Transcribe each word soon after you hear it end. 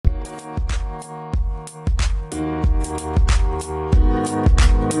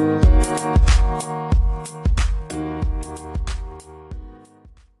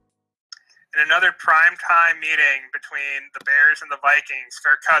primetime meeting between the Bears and the Vikings.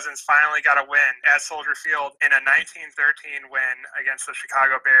 Kirk Cousins finally got a win at Soldier Field in a 19-13 win against the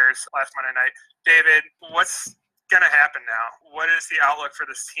Chicago Bears last Monday night. David, what's going to happen now? What is the outlook for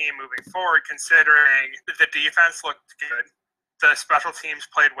this team moving forward, considering the defense looked good, the special teams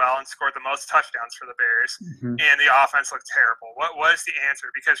played well and scored the most touchdowns for the Bears, and the offense looked terrible? What was the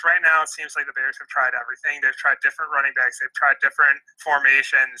answer? Because right now it seems like the Bears have tried everything. They've tried different running backs. They've tried different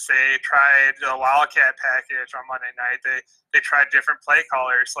formations. They tried the Wildcat package on Monday night. They tried different play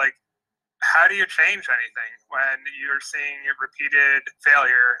callers. Like, how do you change anything when you're seeing a repeated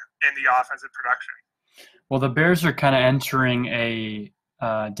failure in the offensive production? Well, the Bears are kind of entering a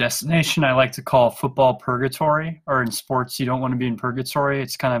destination I like to call football purgatory, or in sports, you don't want to be in purgatory.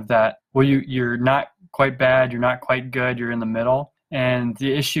 It's kind of that, well, you're not quite bad, you're not quite good, you're in the middle. And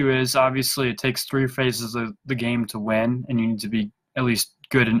the issue is, obviously, it takes 3 phases of the game to win, and you need to be at least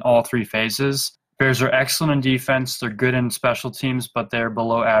good in all 3 phases. Bears are excellent in defense, they're good in special teams, but they're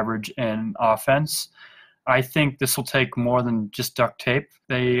below average in offense. I think this will take more than just duct tape.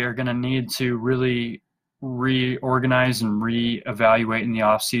 They are going to need to really reorganize and reevaluate in the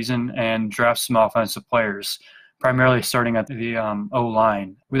offseason and draft some offensive players, primarily starting at the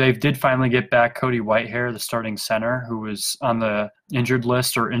O-line. They did finally get back Cody Whitehair, the starting center, who was on the injured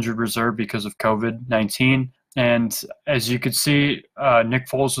list or injured reserve because of COVID-19. And as you could see, Nick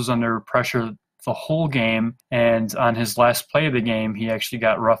Foles was under pressure the whole game, and on his last play of the game, he actually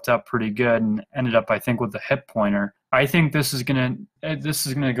got roughed up pretty good and ended up, I think, with a hip pointer. I think this is gonna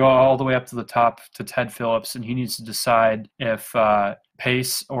go all the way up to the top to Ted Phillips, and he needs to decide if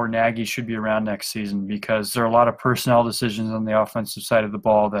Pace or Nagy should be around next season, because there are a lot of personnel decisions on the offensive side of the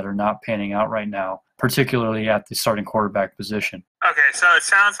ball that are not panning out right now, particularly at the starting quarterback position. Okay, so it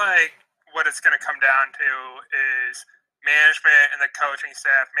sounds like what it's going to come down to is management and the coaching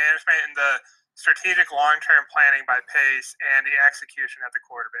staff, management and the strategic long-term planning by Pace, and the execution at the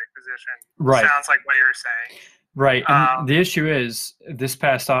quarterback position. Right. Sounds like what you're saying. Right. And the issue is, this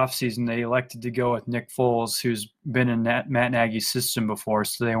past offseason, they elected to go with Nick Foles, who's been in Matt Nagy's system before,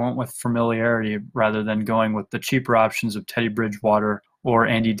 so they went with familiarity rather than going with the cheaper options of Teddy Bridgewater or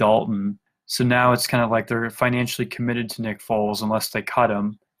Andy Dalton. So now it's kind of like they're financially committed to Nick Foles unless they cut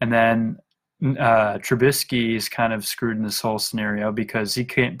him. And then Trubisky is kind of screwed in this whole scenario because he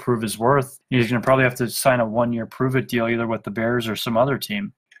can't prove his worth. He's going to probably have to sign a 1-year prove-it deal either with the Bears or some other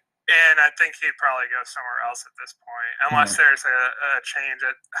team. And I think he'd probably go somewhere else at this point, unless there's a change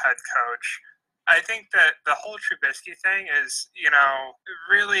at head coach. I think that the whole Trubisky thing is,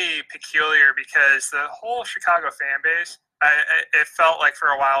 really peculiar because the whole Chicago fan base, it felt like for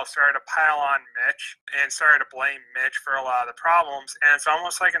a while started to pile on Mitch and started to blame Mitch for a lot of the problems. And it's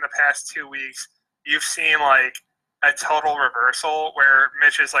almost like in the past 2 weeks, you've seen like a total reversal where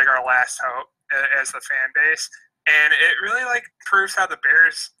Mitch is like our last hope as the fan base. And it really like proves how the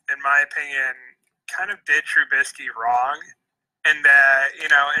Bears, in my opinion, kind of did Trubisky wrong. And that, in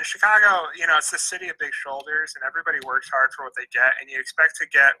Chicago, it's the city of big shoulders and everybody works hard for what they get and you expect to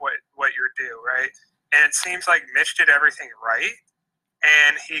get what you're due, right? And it seems like Mitch did everything right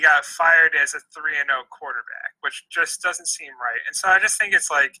and he got fired as a 3-0 quarterback, which just doesn't seem right. And so I just think it's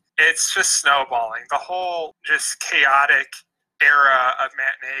just snowballing. The whole just chaotic era of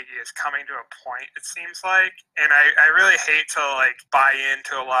Matt Nagy is coming to a point, it seems like. And I really hate to buy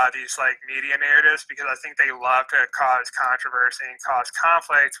into a lot of these media narratives because I think they love to cause controversy and cause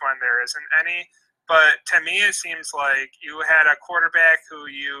conflict when there isn't any. But to me, it seems like you had a quarterback who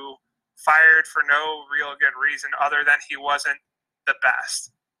you fired for no real good reason other than he wasn't the best.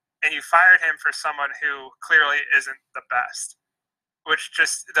 And you fired him for someone who clearly isn't the best, which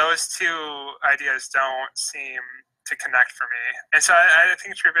just those two ideas don't seem to connect for me. And so I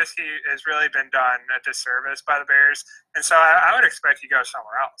think Trubisky has really been done a disservice by the Bears. And so I would expect he goes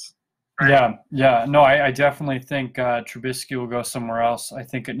somewhere else. Right? Yeah. No, I definitely think Trubisky will go somewhere else. I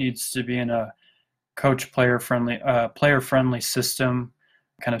think it needs to be in a player-friendly system,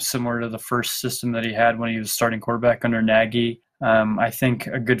 kind of similar to the first system that he had when he was starting quarterback under Nagy. I think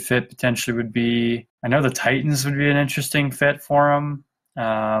a good fit potentially would be, I know the Titans would be an interesting fit for him.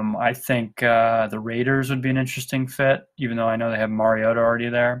 I think the Raiders would be an interesting fit, even though I know they have Mariota already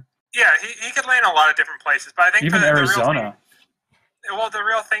there. Yeah, he could land a lot of different places, but I think even Arizona. The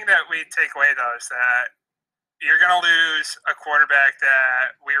real thing that we take away, though, is that you're going to lose a quarterback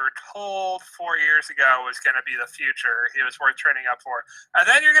that we were told 4 years ago was going to be the future. He was worth trading up for. And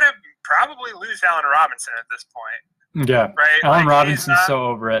then you're going to probably lose Allen Robinson at this point. Yeah. Right? Allen Robinson's so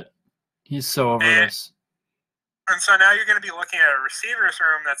over it. He's so over this. And so now you're going to be looking at a receivers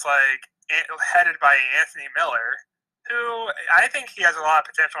room that's headed by Anthony Miller, who I think he has a lot of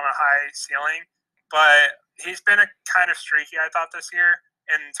potential on a high ceiling, but he's been a kind of streaky, I thought, this year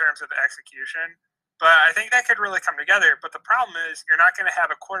in terms of execution. But I think that could really come together. But the problem is you're not going to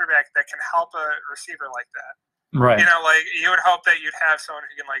have a quarterback that can help a receiver like that. Right. You know, like you would hope that you'd have someone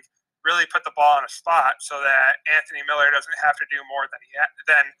who can like really put the ball in a spot so that Anthony Miller doesn't have to do more than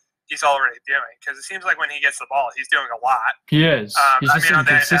he's already doing. Because it seems like when he gets the ball, he's doing a lot. He is. He's just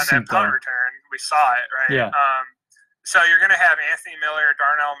inconsistent. On that punt return, we saw it, right? Yeah. So you're going to have Anthony Miller,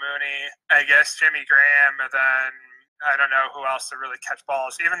 Darnell Mooney, I guess Jimmy Graham, and then I don't know who else to really catch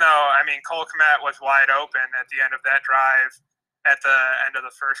balls. Even though, I mean, Cole Kmet was wide open at the end of that drive at the end of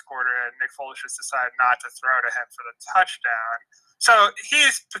the first quarter, and Nick Foles just decided not to throw to him for the touchdown. So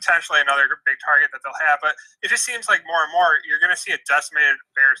he's potentially another big target that they'll have. But it just seems like more and more you're going to see a decimated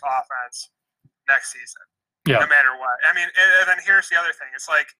Bears offense next season, no matter what. I mean, and then here's the other thing. It's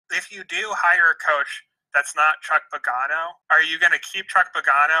like if you do hire a coach that's not Chuck Pagano, are you going to keep Chuck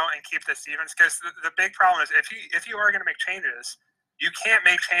Pagano and keep this Stevens? Because the big problem is if you are going to make changes, you can't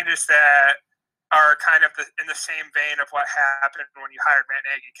make changes that are kind of in the same vein of what happened when you hired Matt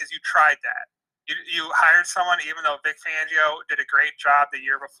Nagy, because you tried that. You hired someone, even though Vic Fangio did a great job the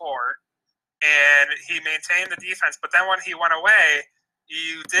year before, and he maintained the defense. But then when he went away,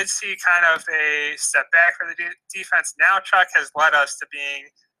 you did see kind of a step back for the defense. Now Chuck has led us to being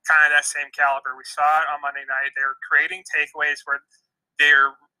kind of that same caliber. We saw it on Monday night. They were creating takeaways where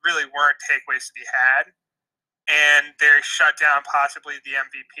there really weren't takeaways to be had, and they shut down possibly the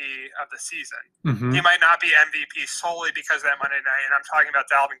MVP of the season. Mm-hmm. He might not be MVP solely because of that Monday night, and I'm talking about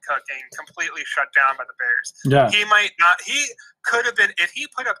Dalvin Cook getting completely shut down by the Bears. Yeah. He might not. He could have been, if he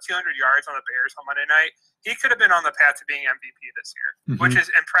put up 200 yards on the Bears on Monday night, he could have been on the path to being MVP this year, which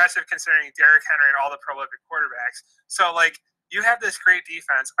is impressive considering Derrick Henry and all the prolific quarterbacks. So, like, you have this great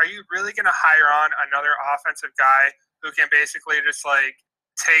defense. Are you really going to hire on another offensive guy who can basically just, like,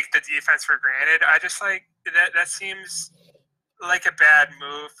 take the defense for granted? I just, like, that seems like a bad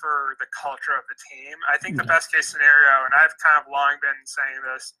move for the culture of the team. I think the best case scenario, and I've kind of long been saying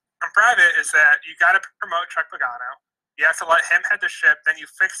this in private, is that you got to promote Chuck Pagano. You have to let him head the ship. Then you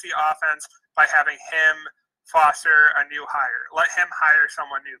fix the offense by having him foster a new hire. Let him hire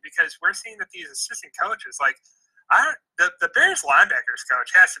someone new, because we're seeing that these assistant coaches, like, the Bears linebackers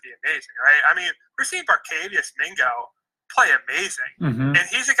coach has to be amazing, right? I mean, we're seeing Barkevious Mingo play amazing. Mm-hmm. And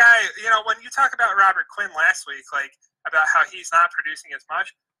he's a guy, you know, when you talk about Robert Quinn last week, like, about how he's not producing as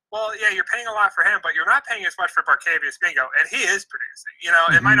much, well, yeah, you're paying a lot for him, but you're not paying as much for Barkevious Mingo, and he is producing. You know,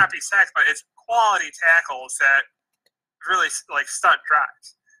 it might not be sacks, but it's quality tackles that really, like, stunt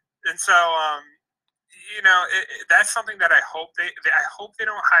drives. And so, you know, that's something that I hope they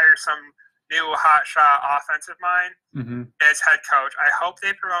don't hire some new hotshot offensive mind as head coach. I hope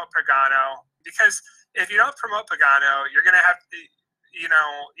they promote Pagano, because if you don't promote Pagano, you're going to have, you know,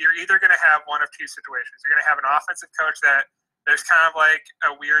 you're either going to have one of two situations. You're going to have an offensive coach that there's kind of like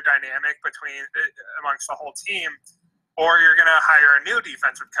a weird dynamic amongst the whole team, or you're going to hire a new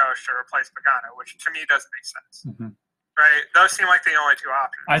defensive coach to replace Pagano, which to me doesn't make sense. Right? Those seem like the only two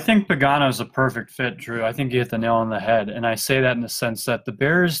options. I think Pagano's a perfect fit, Drew. I think you hit the nail on the head. And I say that in the sense that the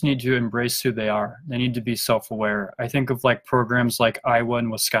Bears need to embrace who they are. They need to be self-aware. I think of like programs like Iowa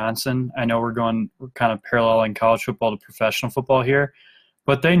and Wisconsin. I know we're kind of paralleling college football to professional football here,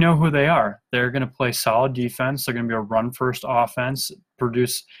 but they know who they are. They're going to play solid defense. They're going to be a run-first offense,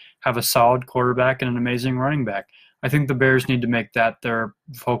 have a solid quarterback and an amazing running back. I think the Bears need to make that their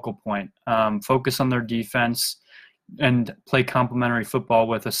focal point. Focus on their defense and play complementary football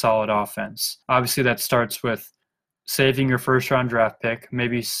with a solid offense. Obviously, that starts with saving your first-round draft pick,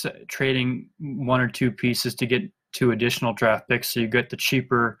 maybe trading one or two pieces to get two additional draft picks so you get the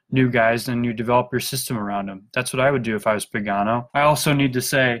cheaper new guys and you develop your system around them. That's what I would do if I was Pagano. I also need to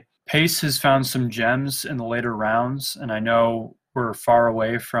say Pace has found some gems in the later rounds, and I know we're far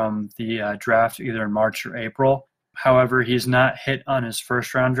away from the draft either in March or April. However, he's not hit on his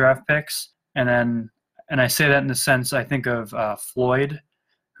first-round draft picks. And I say that in the sense I think of Floyd,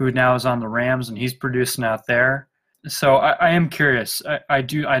 who now is on the Rams, and he's producing out there. So I am curious. I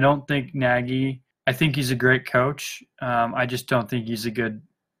don't think Nagy. I think he's a great coach. I just don't think he's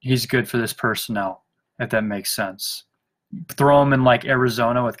good for this personnel, if that makes sense. Throw him in like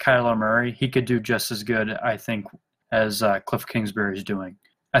Arizona with Kyler Murray, he could do just as good, I think, as Cliff Kingsbury is doing.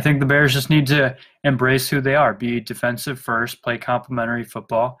 I think the Bears just need to embrace who they are. Be defensive first, play complementary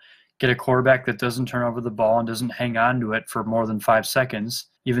football. Get a quarterback that doesn't turn over the ball and doesn't hang on to it for more than 5 seconds,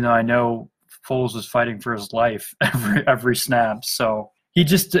 even though I know Foles was fighting for his life every snap. So he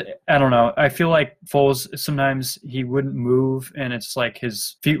just, I don't know. I feel like Foles, sometimes he wouldn't move, and it's like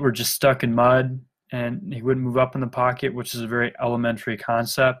his feet were just stuck in mud, and he wouldn't move up in the pocket, which is a very elementary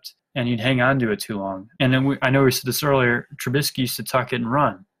concept. and he'd hang on to it too long. And then I know we said this earlier, Trubisky used to tuck it and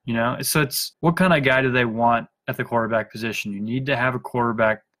run, you know? So it's what kind of guy do they want at the quarterback position? You need to have a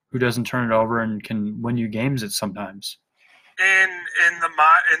quarterback who doesn't turn it over and can win you games at sometimes. In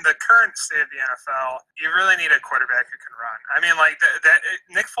the current state of the NFL, you really need a quarterback who can run. I mean, like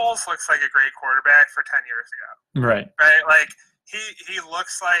Nick Foles looks like a great quarterback for 10 years ago. Right. Right. Like he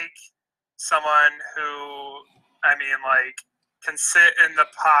looks like someone who, I mean, like can sit in the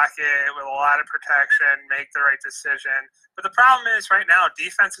pocket with a lot of protection, make the right decision. But the problem is right now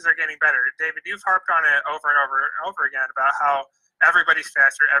defenses are getting better. David, you've harped on it over and over and over again about how everybody's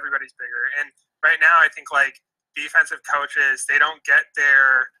faster, everybody's bigger, and right now I think like defensive coaches, they don't get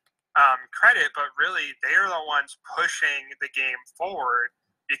their credit, but really they are the ones pushing the game forward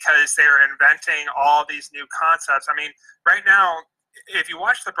because they're inventing all these new concepts. I mean, right now, if you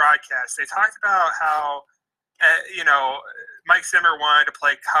watch the broadcast, they talked about how, Mike Zimmer wanted to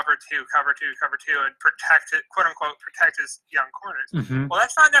play cover two, and protect it, quote unquote, protect his young corners. Mm-hmm. Well,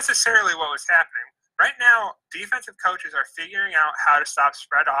 that's not necessarily what was happening. Right now, defensive coaches are figuring out how to stop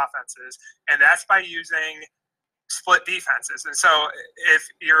spread offenses, and that's by using split defenses. And so if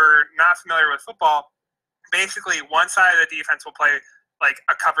you're not familiar with football, basically one side of the defense will play like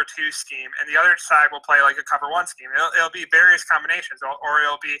a cover two scheme and the other side will play like a cover one scheme. It'll be various combinations, or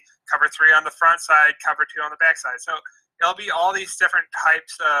it'll be cover three on the front side, cover two on the back side. So it'll be all these different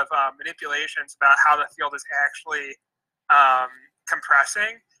types of manipulations about how the field is actually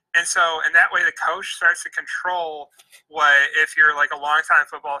compressing. And so in that way, the coach starts to control what, if you're like a longtime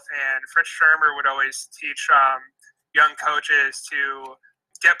football fan, Fritz Shermer would always teach young coaches to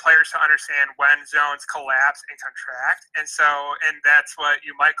get players to understand when zones collapse and contract. And that's what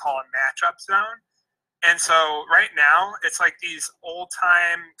you might call a matchup zone. And so right now, it's like these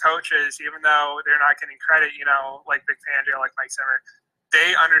old-time coaches, even though they're not getting credit, like Vic Fangio, like Mike Zimmer,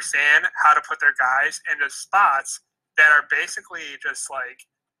 they understand how to put their guys into spots that are basically just like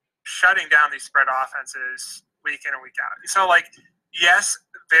shutting down these spread offenses week in and week out. So like, yes,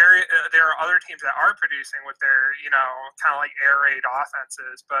 there are other teams that are producing with their, kind of like air raid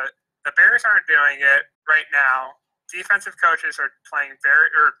offenses, but the Bears aren't doing it right now. Defensive coaches are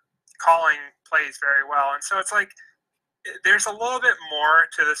calling plays very well. And so it's like, there's a little bit more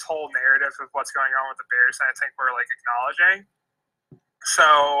to this whole narrative of what's going on with the Bears that I think we're like acknowledging.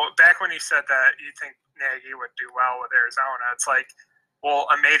 So back when you said that you think Nagy would do well with Arizona, it's like, well,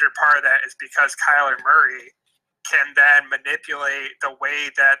 a major part of that is because Kyler Murray can then manipulate the way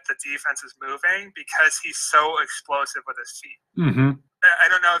that the defense is moving because he's so explosive with his feet. Mm-hmm. I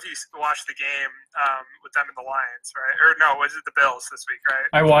don't know if you watched the game with them and the Lions, right? Or no, was it the Bills this week, right?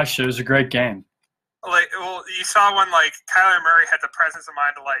 I watched it. It was a great game. You saw when like Kyler Murray had the presence of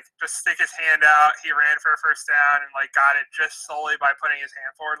mind to like just stick his hand out. He ran for a first down and like got it just solely by putting his hand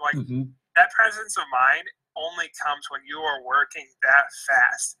forward. Like that presence of mind only comes when you are working that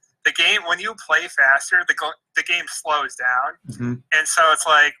fast. The game, when you play faster, the game slows down. Mm-hmm. And so it's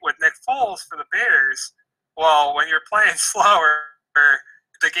like with Nick Foles for the Bears, well, when you're playing slower,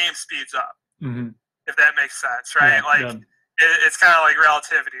 the game speeds up. Mm-hmm. If that makes sense, right? It's kind of like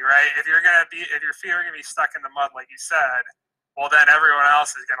relativity, right? If your feet are gonna be stuck in the mud, like you said, well, then everyone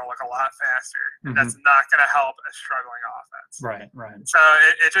else is gonna look a lot faster. Mm-hmm. That's not gonna help a struggling offense. Right. So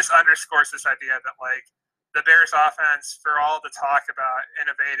it just underscores this idea that like, the Bears offense, for all the talk about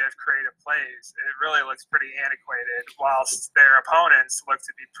innovative, creative plays, it really looks pretty antiquated, whilst their opponents look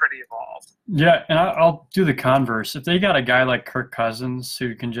to be pretty evolved. Yeah, and I'll do the converse. If they got a guy like Kirk Cousins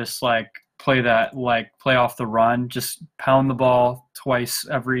who can just like play off the run, just pound the ball twice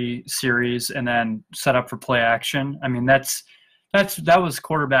every series and then set up for play action. I mean, that was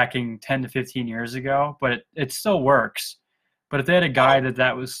quarterbacking 10 to 15 years ago, but it still works. But if they had a guy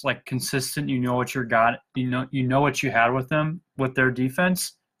that was like consistent, you know what you had with them with their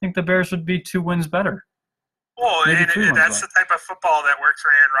defense, I think the Bears would be 2 wins better. Well, and that's the type of football that works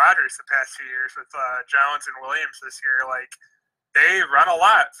for Aaron Rodgers the past 2 years with Jones and Williams this year. Like they run a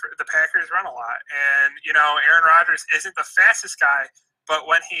lot. The Packers run a lot, and Aaron Rodgers isn't the fastest guy, but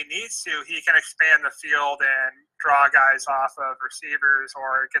when he needs to, he can expand the field and draw guys off of receivers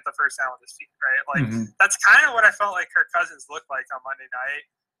or get the first down with his feet, right? Like that's kind of what I felt like Kirk Cousins looked like on Monday night,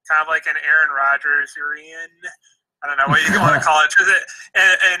 kind of like an Aaron Rodgers-urian, I don't know what you want to call it,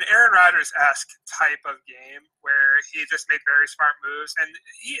 an Aaron Rodgers-esque type of game where he just made very smart moves, and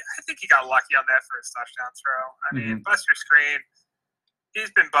I think he got lucky on that first touchdown throw. I mean, Buster Screen,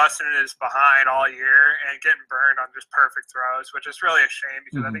 he's been busting his behind all year and getting burned on just perfect throws, which is really a shame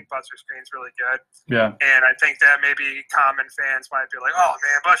because I think Buster Screen's really good. Yeah. And I think that maybe common fans might be like, oh,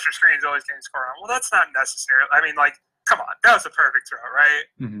 man, Buster Screen's always getting scored on. Well, that's not necessary. I mean, like, come on, that was a perfect throw, right?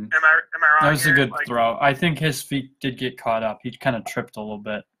 Mm-hmm. Am I wrong? That was here? a good throw. I think his feet did get caught up. He kind of tripped a little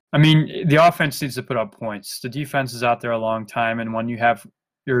bit. I mean, the offense needs to put up points. The defense is out there a long time, and when you have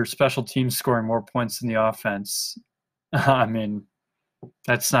your special teams scoring more points than the offense, I mean,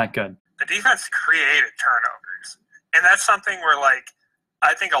 that's not good. The defense created turnovers, and that's something where, like,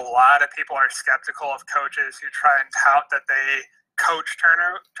 I think a lot of people are skeptical of coaches who try and tout that they coach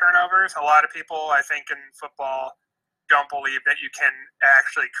turnovers. A lot of people, I think, in football don't believe that you can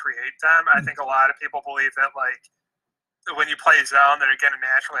actually create them. I think a lot of people believe that, like, when you play zone, they're going to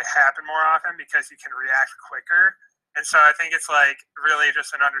naturally happen more often because you can react quicker. And so I think it's, like, really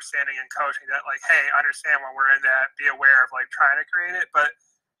just an understanding in coaching that, like, hey, understand when we're in that, be aware of, like, trying to create it, but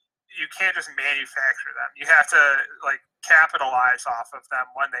you can't just manufacture them. You have to, like, capitalize off of them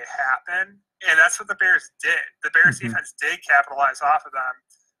when they happen. And that's what the Bears did. The Bears defense did capitalize off of them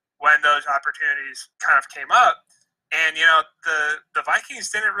when those opportunities kind of came up. And, you know, the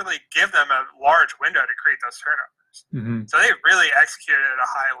Vikings didn't really give them a large window to create those turnovers. Mm-hmm. So they really executed at a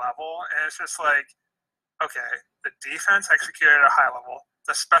high level. And it's just like, okay, the defense executed at a high level.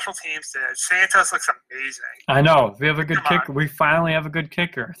 The special teams did. Santos looks amazing. I know. We have a good kicker. We finally have a good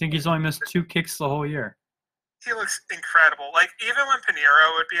kicker. I think he's only missed 2 kicks the whole year. He looks incredible. Like, even when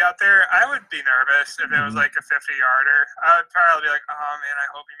Pinheiro would be out there, I would be nervous if it was like a 50-yarder. I would probably be like, oh, man, I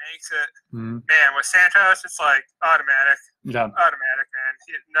hope he makes it. Man, with Santos, it's like automatic. Yeah. Automatic, man.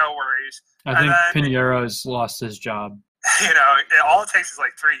 No worries. I think Pinheiro's lost his job. You know, all it takes is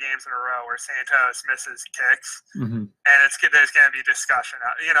like 3 games in a row where Santos misses kicks, and there's going to be discussion.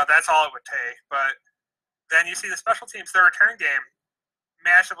 You know, that's all it would take. But then you see the special teams, the return game,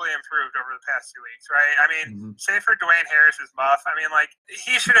 massively improved over the past 2 weeks, right? I mean, say for Dwayne Harris's muff, I mean, like,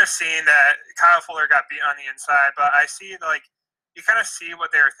 he should have seen that Kyle Fuller got beat on the inside, but I see, like, you kind of see what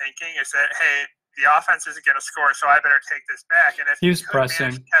they were thinking is that, hey, the offense isn't going to score, so I better take this back. And if he was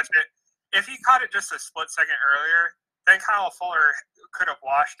pressing, catch it, if he caught it just a split second earlier, then Kyle Fuller could have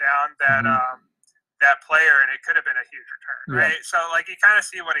washed down that that player, and it could have been a huge return, right? So, like, you kind of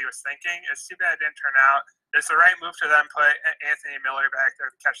see what he was thinking. It's too bad it didn't turn out. It's the right move to them put Anthony Miller back there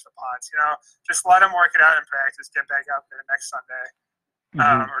to catch the punts. You know, just let him work it out in practice, get back out there next Sunday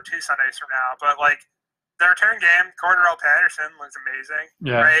or 2 Sundays from now. But, like, the return game, Cordarrelle Patterson was amazing.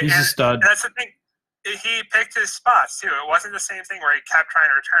 Yeah, right? He's a stud. And that's the thing. He picked his spots, too. It wasn't the same thing where he kept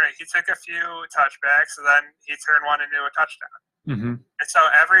trying to return it. He took a few touchbacks, and then he turned one into a touchdown. And so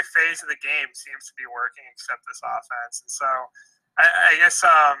every phase of the game seems to be working except this offense. And so I guess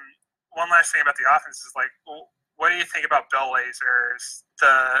one last thing about the offense is, like, what do you think about Bill Lazor's,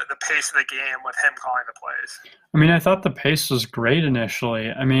 the pace of the game with him calling the plays? I mean, I thought the pace was great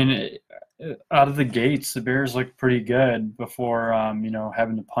initially. I mean, out of the gates, the Bears looked pretty good before, you know,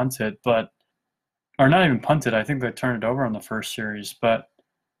 having to punt it. Or not even punt it. I think they turned it over on the first series. But,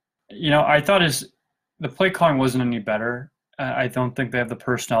 you know, I thought the play calling wasn't any better. I don't think they have the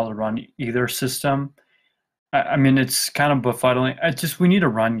personnel to run either system. I mean, it's kind of befuddling. We need a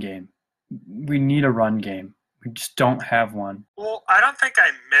run game. We need a run game. We just don't have one. Well, I don't think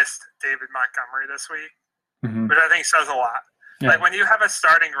I missed David Montgomery this week, which I think says a lot. Yeah. Like, when you have a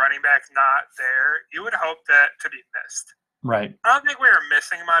starting running back not there, you would hope that to be missed. Right. I don't think we were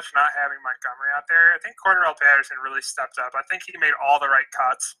missing much not having Montgomery out there. I think Cordarrelle Patterson really stepped up. I think he made all the right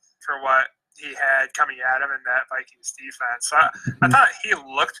cuts for what he had coming at him in that Vikings defense. So I thought he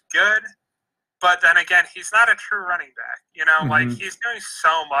looked good, but then again, he's not a true running back. You know, like, he's doing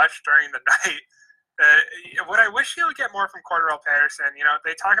so much during the night. What I wish he would get more from Cordarrelle Patterson, you know,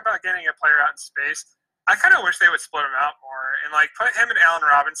 they talk about getting a player out in space. I kind of wish they would split him out more and, like, put him and Allen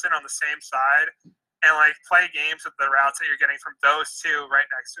Robinson on the same side and, like, play games with the routes that you're getting from those two right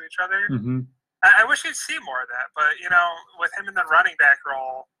next to each other. I wish you'd see more of that, but, you know, with him in the running back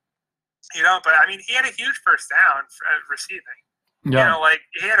role, you know, but I mean, he had a huge first down receiving. Yeah. You know, like,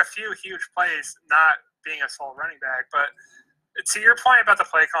 he had a few huge plays not being a sole running back. But to your point about the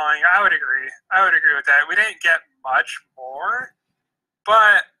play calling, I would agree. I would agree with that. We didn't get much more,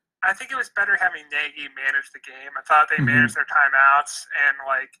 but I think it was better having Nagy manage the game. I thought they managed their timeouts, and,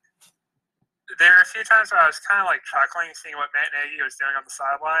 like, there were a few times where I was kind of, like, chuckling seeing what Matt Nagy was doing on the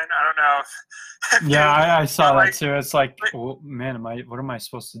sideline. I don't know if I saw that too. It's like, oh, man, what am I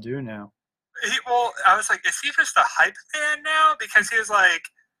supposed to do now? I was like, is he just a hype man now? Because he was, like,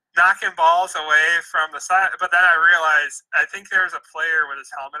 knocking balls away from the side. But then I realized, I think there was a player with his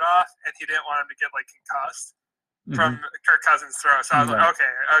helmet off, and he didn't want him to get, like, concussed from Kirk Cousins' throw. So I was like,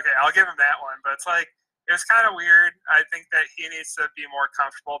 okay, I'll give him that one. But it's like, it was kind of weird. I think that he needs to be more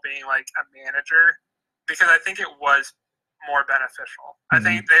comfortable being, like, a manager, because I think it was more beneficial. I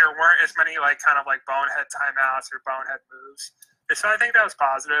think there weren't as many like kind of like bonehead timeouts or bonehead moves. So I think that was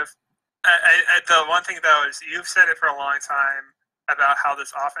positive. The one thing though is you've said it for a long time about how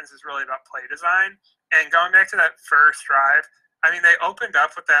this offense is really about play design. And going back to that first drive, I mean, they opened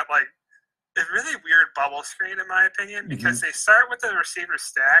up with that like a really weird bubble screen, in my opinion, because they start with the receivers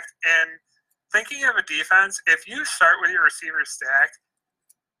stacked. And thinking of a defense, if you start with your receivers stacked,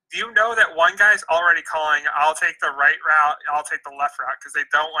 you know that one guy's already calling, I'll take the right route, I'll take the left route, because they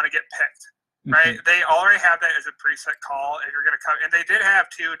don't want to get picked, right? They already have that as a preset call if you're going to cover. And they did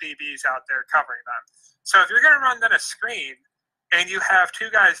have 2 DBs out there covering them. So if you're going to run then a screen and you have 2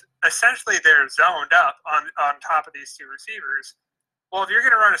 guys, essentially they're zoned up on top of these 2 receivers, well, if you're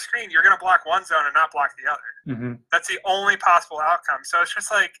going to run a screen, you're going to block one zone and not block the other. That's the only possible outcome. So it's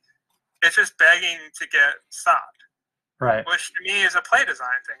just like, it's just begging to get stopped. Right. Which to me is a play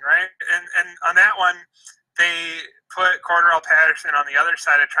design thing, right? And on that one, they put Cordarrelle Patterson on the other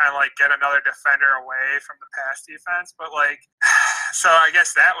side to try and like get another defender away from the pass defense. But like, so I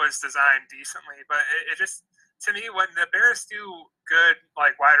guess that was designed decently. But it just, to me, when the Bears do good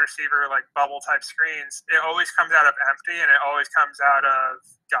like wide receiver like bubble type screens, it always comes out of empty and it always comes out of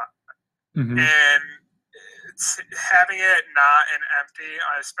gun. And it's, having it not in empty,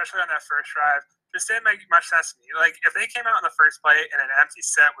 especially on that first drive, just didn't make much sense to me. Like, if they came out in the first play in an empty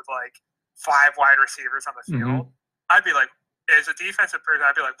set with, like, 5 wide receivers on the field, I'd be like, as a defensive person,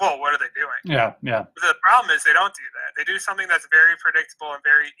 I'd be like, whoa, what are they doing? Yeah. But the problem is they don't do that. They do something that's very predictable and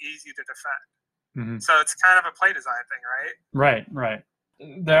very easy to defend. So it's kind of a play design thing, right? Right.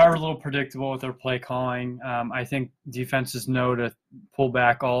 They are a little predictable with their play calling. I think defenses know to pull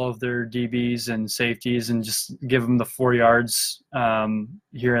back all of their DBs and safeties and just give them the 4 yards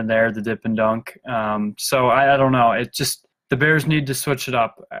here and there, the dip and dunk. So I don't know. It just the Bears need to switch it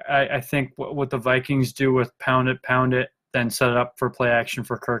up. I think what the Vikings do with pound it, then set it up for play action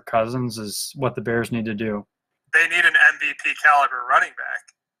for Kirk Cousins is what the Bears need to do. They need an MVP caliber running back.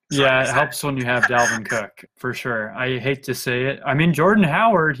 Yeah, it helps when you have Dalvin Cook, for sure. I hate to say it. I mean, Jordan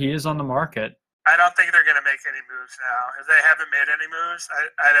Howard, he is on the market. I don't think they're going to make any moves now. If they haven't made any moves,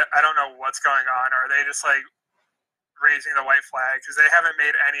 I don't know what's going on. Are they just, like, raising the white flag? Because they haven't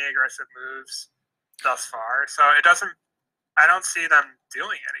made any aggressive moves thus far. So it doesn't – I don't see them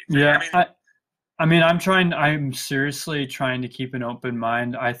doing anything. Yeah, I'm seriously trying to keep an open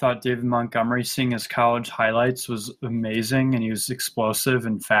mind. I thought David Montgomery, seeing his college highlights, was amazing, and he was explosive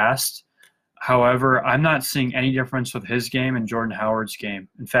and fast. However, I'm not seeing any difference with his game and Jordan Howard's game.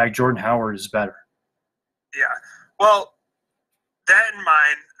 In fact, Jordan Howard is better. Yeah. Well, that in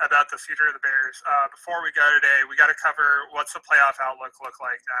mind about the future of the Bears, before we go today, we got to cover what's the playoff outlook look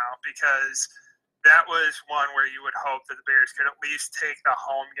like now, because that was one where you would hope that the Bears could at least take the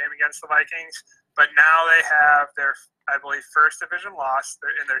home game against the Vikings. But now they have their, I believe, first division loss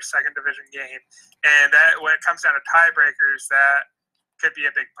in their second division game. And that when it comes down to tiebreakers, that could be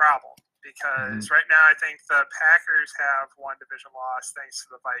a big problem. Because right now I think the Packers have one division loss thanks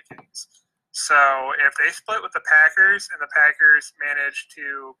to the Vikings. So if they split with the Packers and the Packers manage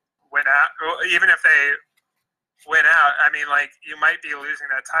to win out, even if they win out, I mean, like, you might be losing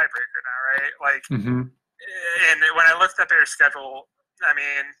that tiebreaker now, right? Like, and when I looked at their schedule, I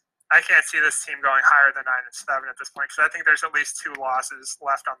mean, I can't see this team going higher than 9-7 at this point, because I think there's at least 2 losses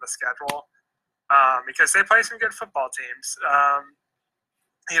left on the schedule, because they play some good football teams.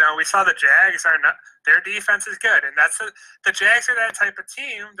 You know, we saw the Jags are not, their defense is good, and the Jags are that type of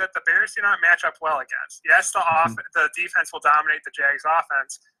team that the Bears do not match up well against. Yes, the defense will dominate the Jags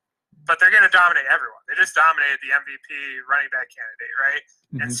offense, but they're going to dominate everyone. They just dominated the MVP running back candidate, right?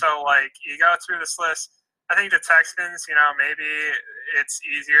 And so, like, you go through this list. I think the Texans, you know, maybe it's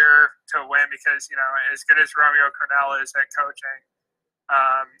easier to win because, you know, as good as Romeo Crennel is at coaching,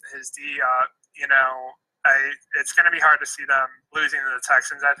 you know, it's going to be hard to see them losing to the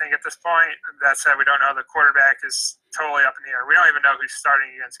Texans, I think, at this point. That said, we don't know. The quarterback is totally up in the air. We don't even know who's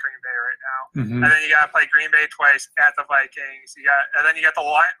starting against Green Bay right now. And then you got to play Green Bay twice at the Vikings. And then you got the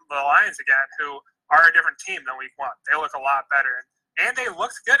Lions again, who are a different team than week 1. They look a lot better. And they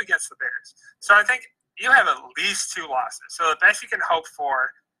looked good against the Bears. So I think you have at least 2 losses. So the best you can hope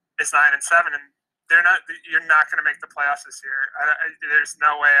for is 9-7, and you're not going to make the playoffs this year. There's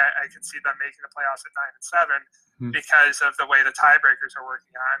no way I could see them making the playoffs at 9-7 because of the way the tiebreakers are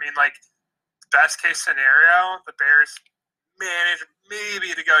working out. I mean, like, best case scenario, the Bears manage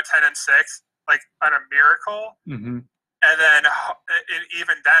maybe to go 10-6, like on a miracle, and then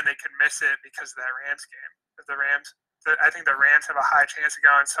even then they could miss it because of that Rams game. I think the Rams have a high chance of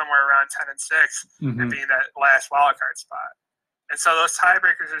going somewhere around 10-6 and being that last wild card spot. And so those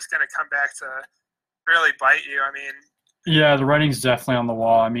tiebreakers are just going to come back to really bite you. I mean, Yeah, the writing's definitely on the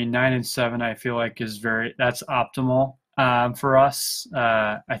wall. I mean, 9-7, I feel like that's optimal for us.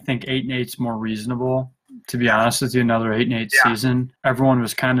 I think 8-8's more reasonable. To be Yeah, honest with you, another 8-8 yeah, season. Everyone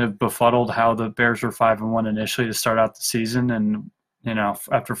was kind of befuddled how the Bears were 5-1 initially to start out the season, and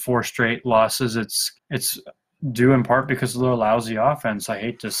after four straight losses, it's due in part because of their lousy offense. I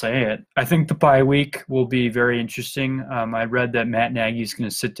hate to say it. I think the bye week will be very interesting. I read that Matt Nagy's going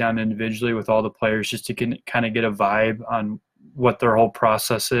to sit down individually with all the players just to kind of get a vibe on what their whole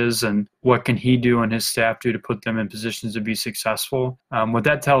process is and what can he do and his staff do to put them in positions to be successful. What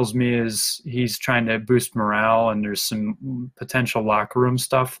that tells me is he's trying to boost morale, and there's some potential locker room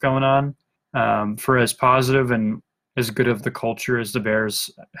stuff going on. For as positive and as good of the culture as the Bears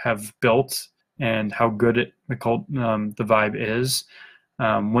have built and how good the vibe is.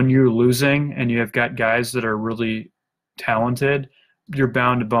 When you're losing and you have got guys that are really talented, you're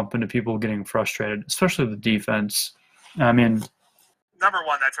bound to bump into people getting frustrated, especially the defense. I mean, number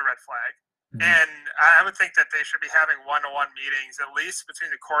one, that's a red flag. mhm. And I would think that they should be having one-to-one meetings, at least between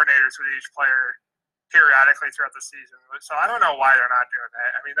the coordinators with each player periodically throughout the season. So I don't know why they're not doing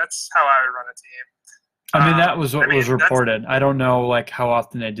that. I mean, that's how I would run a team. I mean, that was I what mean, was reported. I don't know like how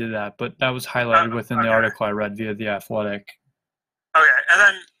often they did that, but that was highlighted within the okay. article I read via The Athletic. Okay, and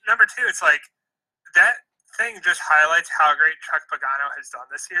then number two, it's like that thing just highlights how great Chuck Pagano has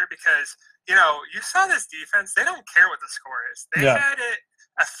done this year because, you saw this defense, they don't care what the score is. They had it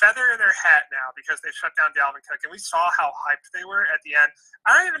a feather in their hat now because they shut down Dalvin Cook, and we saw how hyped they were at the end.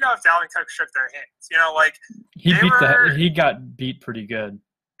 I don't even know if Dalvin Cook shook their hands. He got beat pretty good.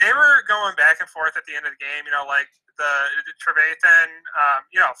 They were going back and forth at the end of the game, like the Trevathan,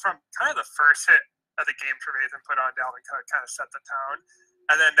 from kind of the first hit of the game Trevathan put on Dalvin Cook kind of set the tone.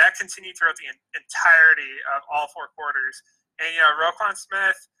 And then that continued throughout the entirety of all four quarters. And, Roquan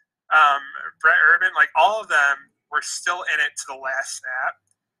Smith, Brett Urban, like all of them were still in it to the last snap.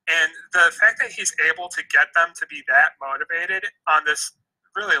 And the fact that he's able to get them to be that motivated on this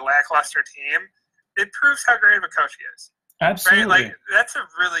really lackluster team, it proves how great of a coach he is. Absolutely. Right? Like, that's a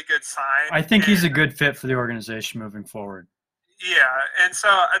really good sign. I think he's a good fit for the organization moving forward. Yeah, and so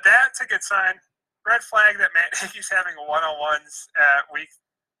that's a good sign. Red flag that Matt Nagy's having one-on-ones at week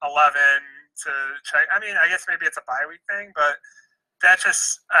 11 to check. I mean, I guess maybe it's a bye week thing, but that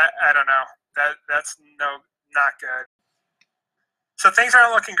just, I don't know. That's not good. So things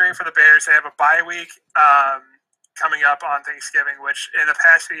aren't looking great for the Bears. They have a bye week coming up on Thanksgiving, which in the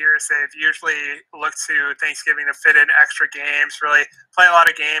past few years they've usually looked to Thanksgiving to fit in extra games, really play a lot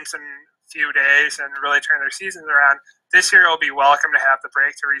of games in a few days and really turn their seasons around. This year will be welcome to have the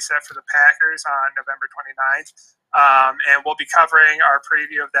break to reset for the Packers on November 29th. And we'll be covering our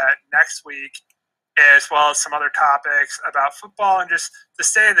preview of that next week, as well as some other topics about football and just the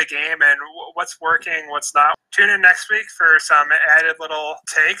state of the game and what's working, what's not. Tune in next week for some added little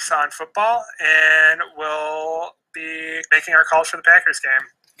takes on football, and we'll be making our calls for the Packers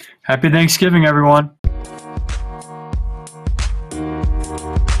game. Happy Thanksgiving, everyone.